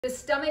The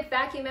stomach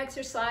vacuum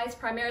exercise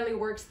primarily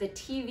works the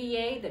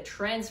TVA, the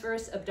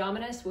transverse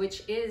abdominis,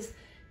 which is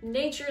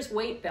nature's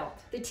weight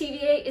belt. The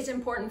TVA is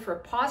important for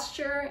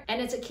posture,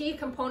 and it's a key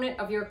component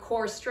of your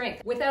core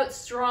strength. Without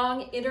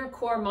strong inner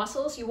core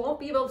muscles, you won't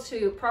be able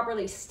to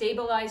properly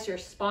stabilize your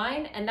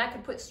spine, and that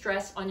could put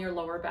stress on your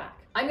lower back.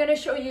 I'm going to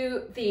show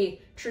you the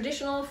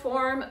traditional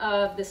form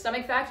of the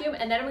stomach vacuum,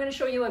 and then I'm going to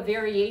show you a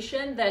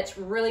variation that's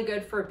really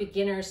good for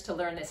beginners to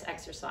learn this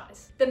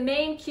exercise. The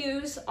main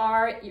cues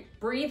are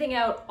breathing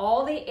out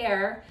all the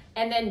air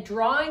and then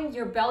drawing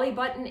your belly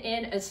button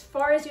in as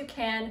far as you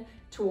can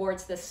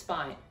towards the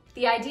spine.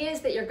 The idea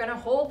is that you're going to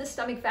hold the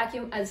stomach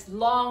vacuum as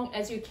long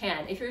as you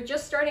can. If you're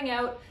just starting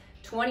out,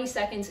 20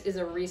 seconds is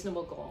a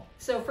reasonable goal.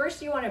 So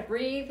first you want to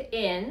breathe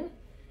in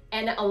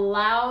and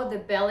allow the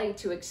belly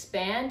to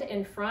expand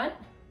in front.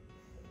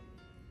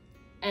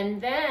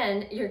 And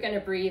then you're going to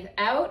breathe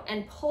out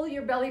and pull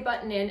your belly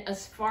button in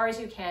as far as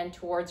you can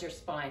towards your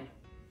spine.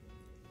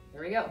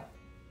 Here we go.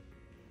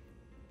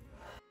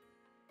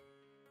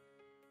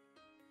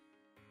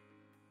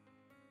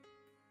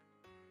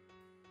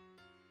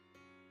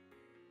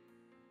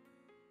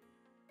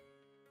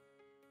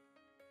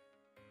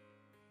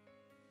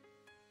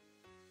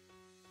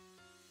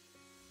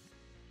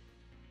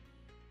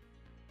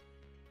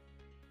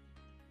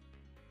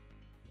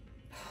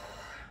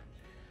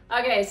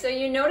 Okay, so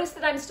you notice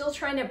that I'm still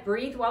trying to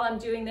breathe while I'm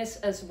doing this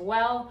as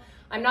well.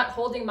 I'm not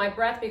holding my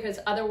breath because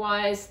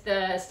otherwise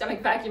the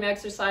stomach vacuum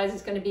exercise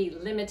is going to be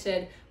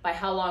limited by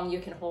how long you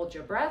can hold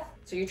your breath.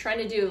 So you're trying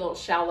to do little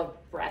shallow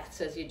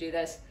breaths as you do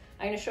this.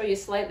 I'm going to show you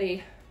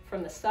slightly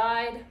from the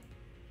side.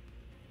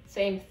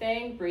 Same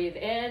thing, breathe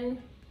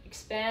in,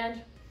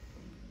 expand,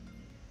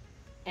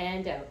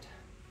 and out.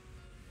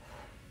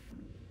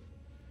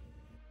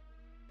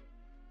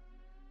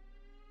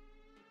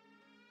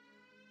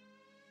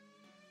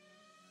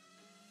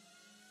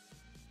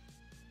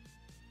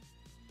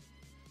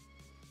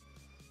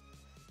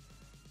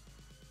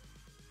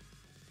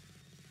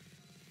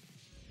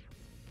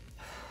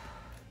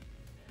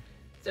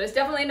 So it's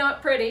definitely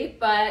not pretty,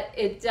 but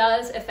it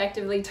does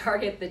effectively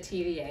target the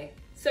TVA.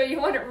 So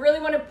you really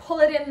want to pull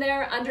it in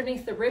there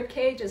underneath the rib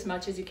cage as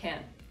much as you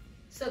can.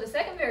 So the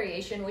second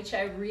variation, which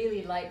I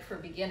really like for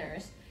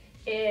beginners,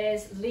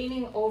 is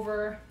leaning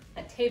over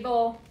a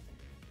table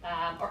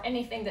or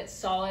anything that's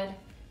solid.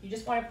 You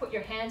just want to put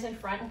your hands in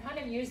front and kind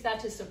of use that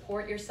to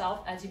support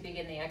yourself as you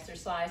begin the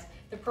exercise.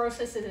 The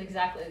process is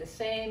exactly the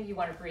same. You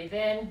want to breathe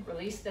in,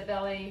 release the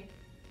belly,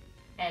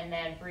 and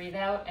then breathe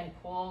out and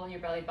pull your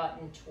belly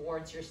button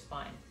towards your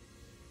spine.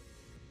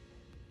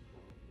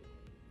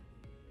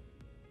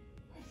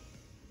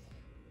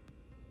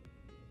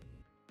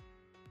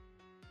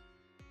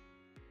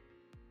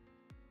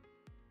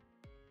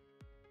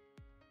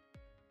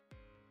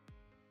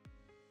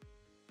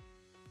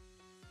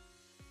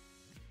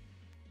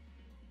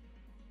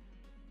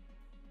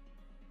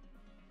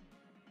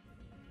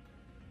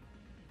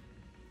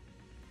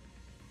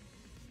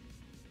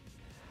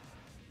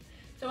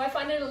 So I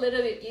find it a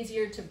little bit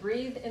easier to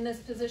breathe in this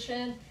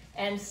position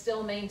and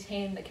still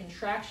maintain the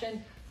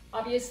contraction.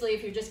 Obviously,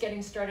 if you're just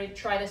getting started,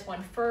 try this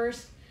one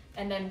first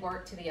and then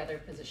work to the other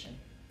position.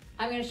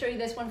 I'm going to show you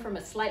this one from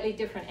a slightly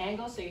different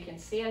angle so you can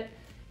see it.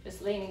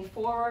 Just leaning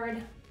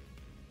forward,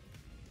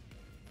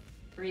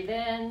 breathe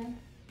in,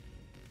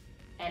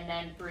 and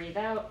then breathe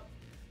out.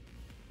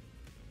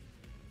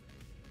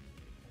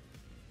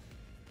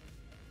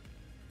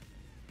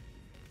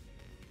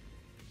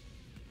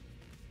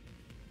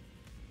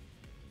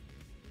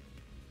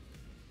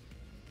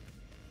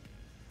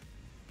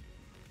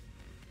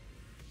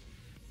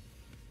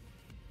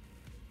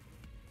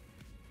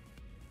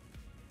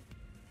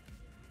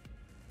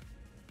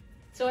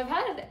 So I've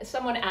had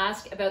someone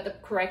ask about the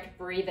correct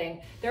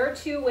breathing. There are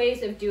two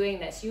ways of doing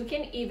this. You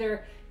can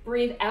either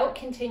breathe out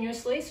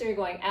continuously, so you're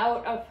going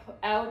out, up,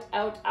 out,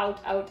 out, out,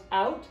 out,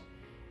 out,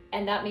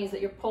 and that means that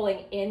you're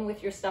pulling in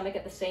with your stomach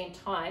at the same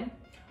time.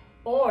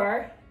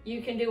 Or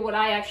you can do what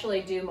I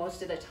actually do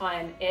most of the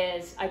time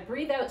is I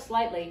breathe out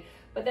slightly,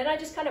 but then I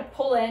just kind of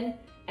pull in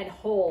and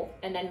hold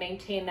and then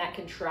maintain that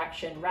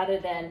contraction rather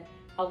than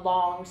a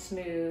long,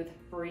 smooth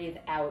breathe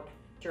out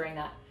during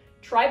that.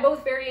 Try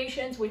both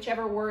variations,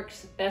 whichever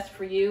works best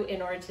for you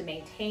in order to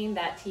maintain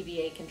that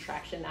TVA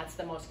contraction. That's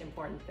the most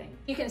important thing.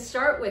 You can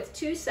start with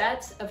 2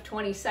 sets of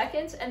 20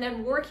 seconds and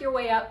then work your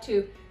way up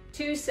to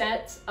 2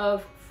 sets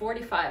of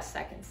 45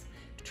 seconds.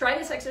 Try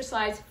this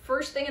exercise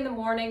first thing in the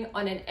morning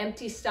on an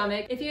empty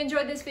stomach. If you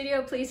enjoyed this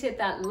video, please hit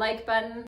that like button.